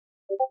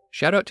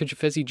Shout out to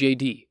Jafezi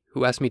JD,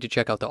 who asked me to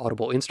check out the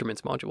Audible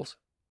Instruments modules.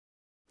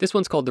 This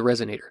one's called the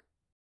Resonator.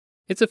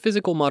 It's a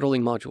physical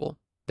modeling module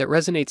that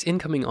resonates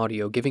incoming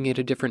audio, giving it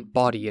a different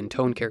body and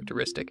tone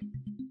characteristic.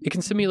 It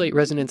can simulate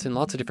resonance in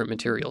lots of different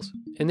materials,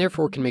 and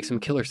therefore can make some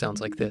killer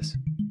sounds like this.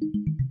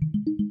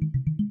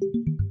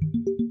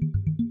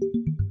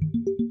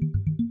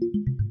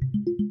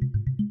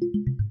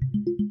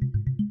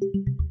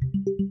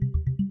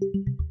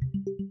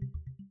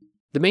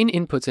 The main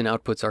inputs and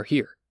outputs are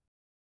here.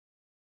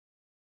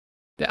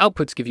 The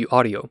outputs give you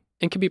audio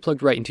and can be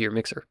plugged right into your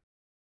mixer.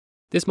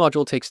 This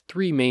module takes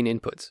 3 main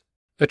inputs: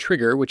 a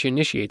trigger which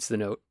initiates the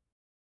note,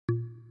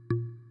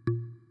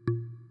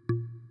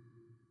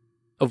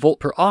 a volt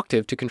per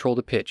octave to control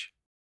the pitch,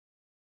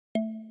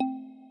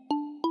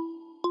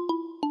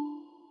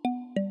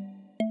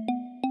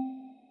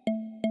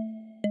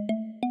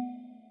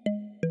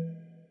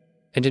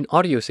 and an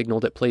audio signal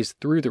that plays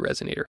through the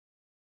resonator.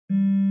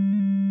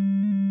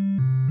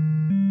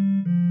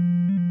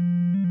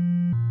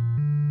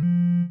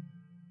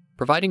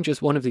 Providing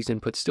just one of these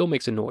inputs still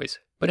makes a noise,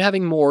 but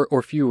having more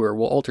or fewer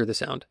will alter the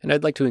sound, and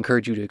I'd like to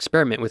encourage you to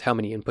experiment with how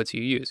many inputs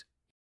you use.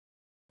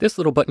 This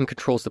little button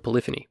controls the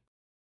polyphony.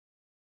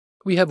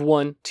 We have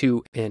 1,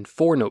 2, and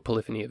 4 note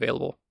polyphony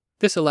available.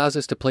 This allows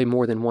us to play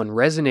more than one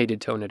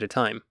resonated tone at a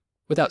time,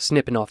 without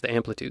snipping off the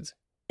amplitudes.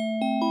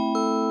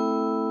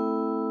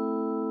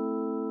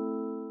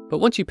 But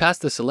once you pass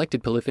the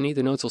selected polyphony,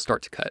 the notes will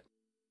start to cut.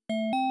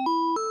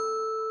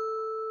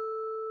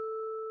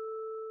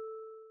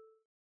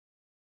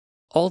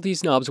 All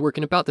these knobs work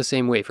in about the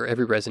same way for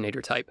every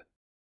resonator type.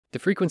 The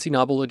frequency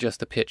knob will adjust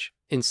the pitch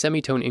in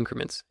semitone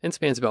increments and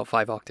spans about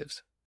 5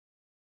 octaves.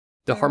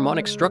 The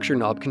harmonic structure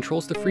knob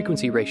controls the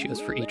frequency ratios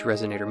for each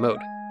resonator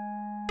mode.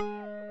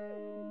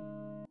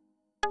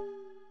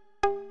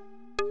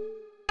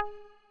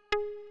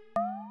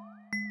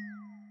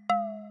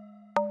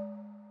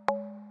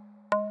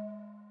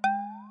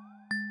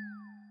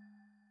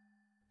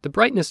 The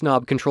brightness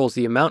knob controls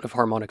the amount of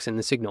harmonics in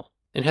the signal,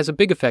 and has a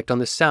big effect on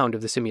the sound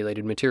of the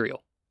simulated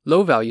material.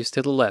 Low values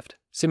to the left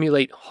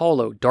simulate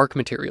hollow, dark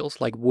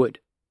materials like wood.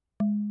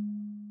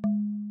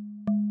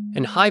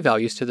 And high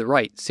values to the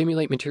right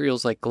simulate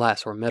materials like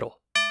glass or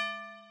metal.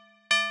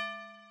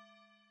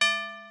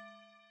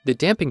 The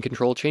damping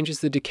control changes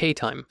the decay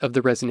time of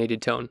the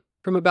resonated tone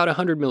from about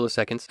 100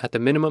 milliseconds at the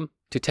minimum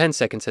to 10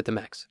 seconds at the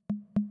max.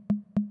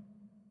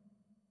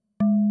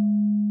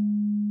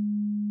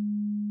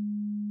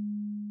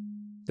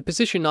 The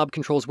position knob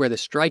controls where the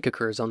strike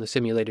occurs on the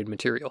simulated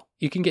material.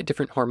 You can get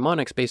different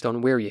harmonics based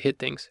on where you hit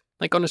things.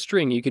 Like on a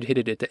string, you could hit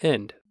it at the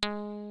end,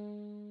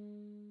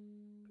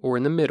 or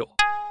in the middle,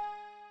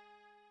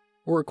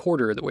 or a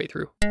quarter of the way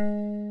through.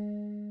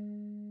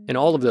 And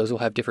all of those will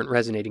have different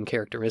resonating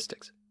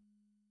characteristics.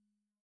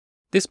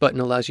 This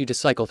button allows you to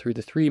cycle through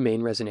the 3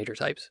 main resonator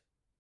types.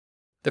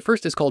 The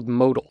first is called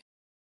modal.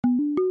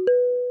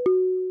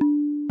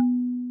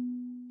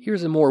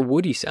 Here's a more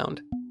woody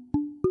sound.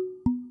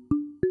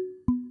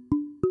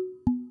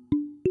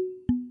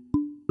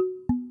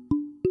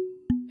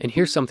 And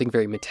here's something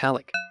very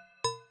metallic.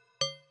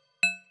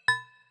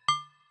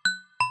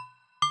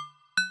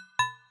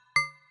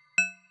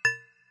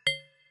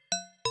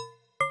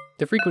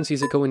 The frequencies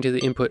that go into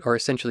the input are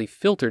essentially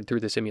filtered through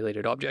the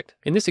simulated object.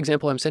 In this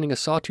example, I'm sending a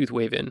sawtooth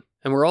wave in,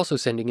 and we're also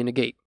sending in a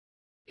gate.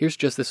 Here's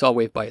just the saw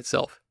wave by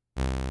itself.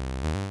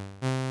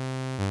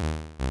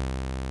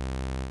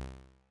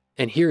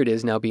 And here it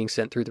is now being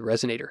sent through the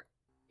resonator.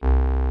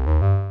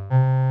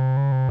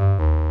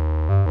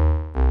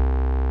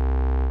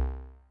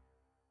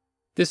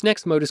 This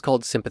next mode is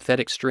called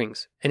sympathetic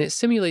strings, and it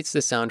simulates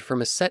the sound from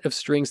a set of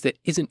strings that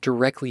isn't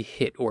directly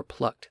hit or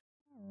plucked.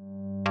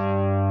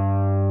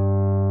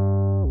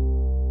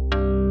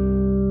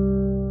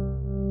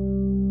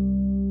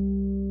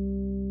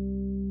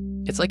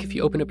 It's like if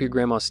you open up your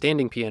grandma's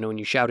standing piano and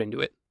you shout into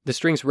it. The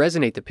strings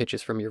resonate the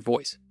pitches from your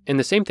voice, and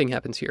the same thing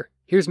happens here.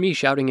 Here's me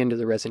shouting into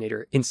the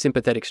resonator in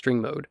sympathetic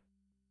string mode.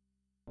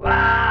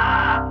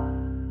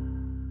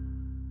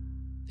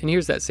 And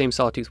here's that same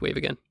sawtooth wave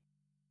again.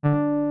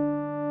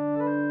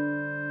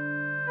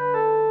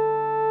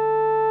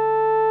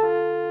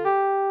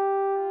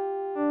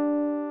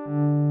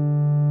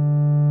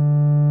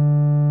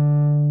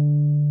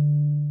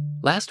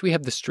 Last, we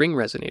have the string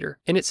resonator,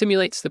 and it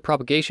simulates the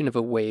propagation of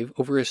a wave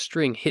over a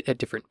string hit at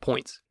different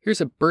points.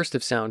 Here's a burst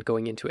of sound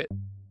going into it.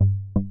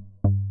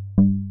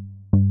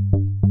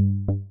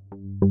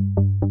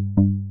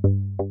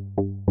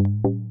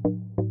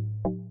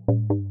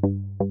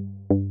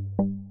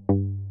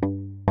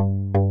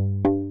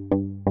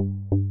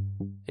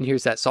 And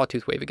here's that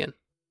sawtooth wave again.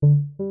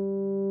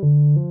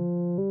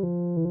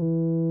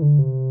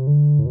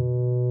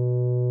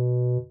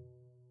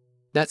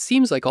 That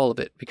seems like all of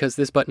it because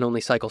this button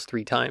only cycles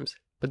 3 times,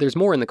 but there's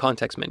more in the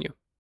context menu.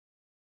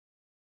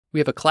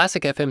 We have a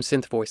classic FM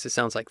synth voice that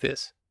sounds like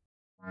this.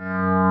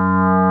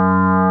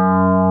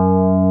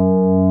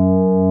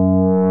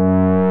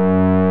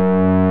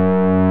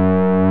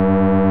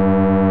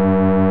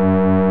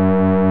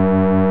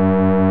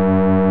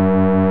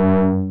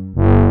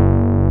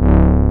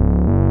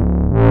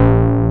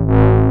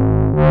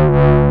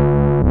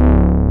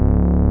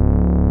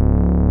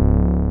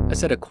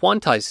 set of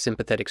quantized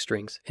sympathetic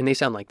strings, and they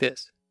sound like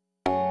this.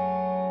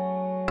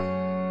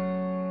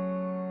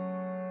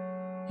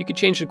 You can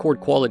change the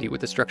chord quality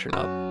with the structure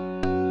knob.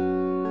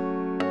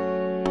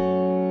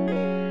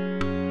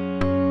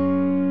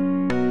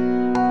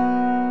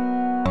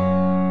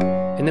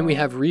 And then we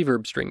have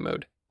reverb string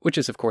mode, which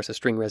is of course a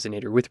string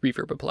resonator with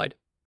reverb applied.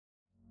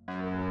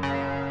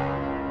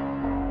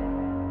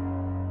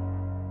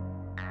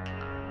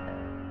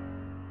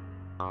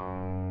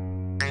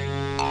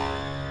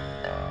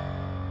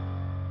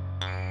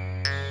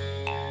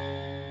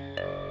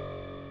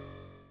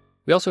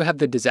 We also have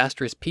the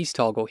disastrous peace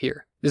toggle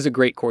here. This is a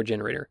great chord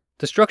generator.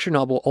 The structure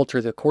knob will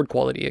alter the chord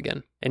quality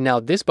again. And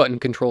now this button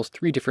controls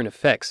 3 different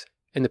effects,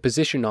 and the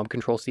position knob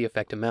controls the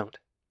effect amount.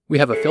 We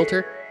have a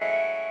filter,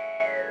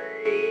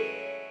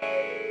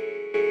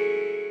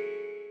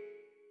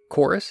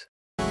 chorus,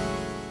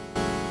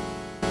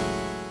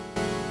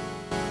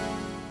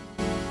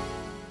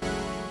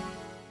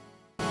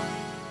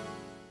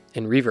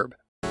 and reverb.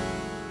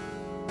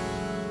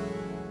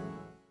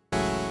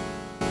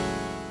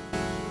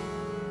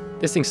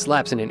 This thing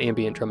slaps in an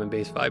ambient drum and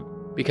bass vibe,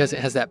 because it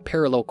has that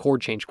parallel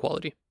chord change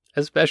quality,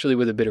 especially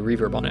with a bit of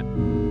reverb on it.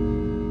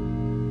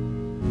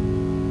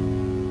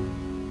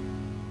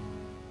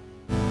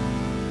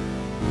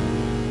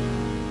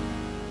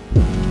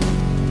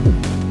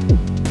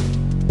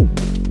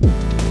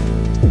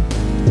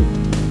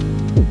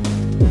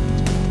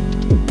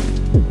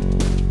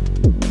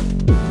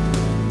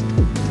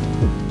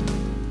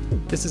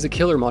 This is a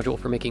killer module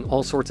for making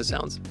all sorts of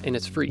sounds, and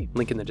it's free,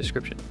 link in the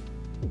description.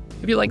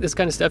 If you like this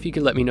kind of stuff, you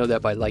can let me know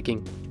that by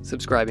liking,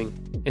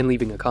 subscribing, and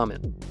leaving a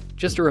comment.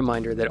 Just a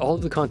reminder that all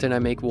of the content I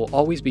make will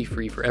always be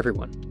free for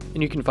everyone,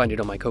 and you can find it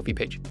on my Ko-fi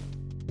page.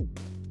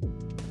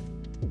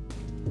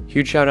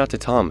 Huge shout out to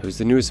Tom, who's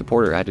the newest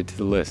supporter added to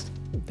the list.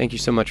 Thank you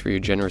so much for your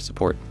generous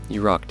support.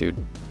 You rock, dude.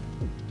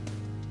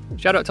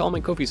 Shout out to all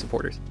my Ko-fi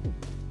supporters.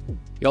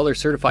 Y'all are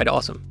certified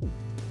awesome.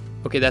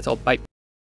 Okay, that's all. Bye.